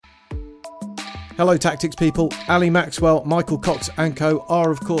Hello Tactics people, Ali Maxwell, Michael Cox and co are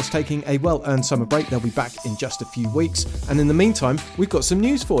of course taking a well-earned summer break. They'll be back in just a few weeks, and in the meantime we've got some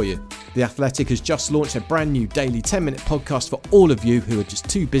news for you. The Athletic has just launched a brand new daily 10-minute podcast for all of you who are just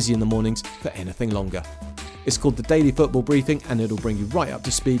too busy in the mornings for anything longer. It's called the Daily Football Briefing, and it'll bring you right up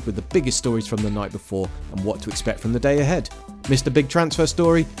to speed with the biggest stories from the night before and what to expect from the day ahead. Mr. Big Transfer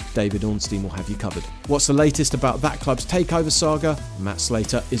Story? David Ornstein will have you covered. What's the latest about that club's takeover saga? Matt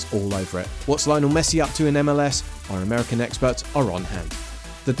Slater is all over it. What's Lionel Messi up to in MLS? Our American experts are on hand.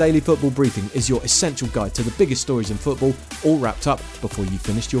 The Daily Football Briefing is your essential guide to the biggest stories in football, all wrapped up before you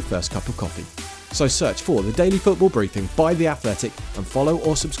finished your first cup of coffee. So search for the Daily Football Briefing by The Athletic and follow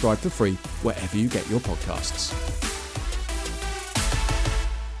or subscribe for free wherever you get your podcasts.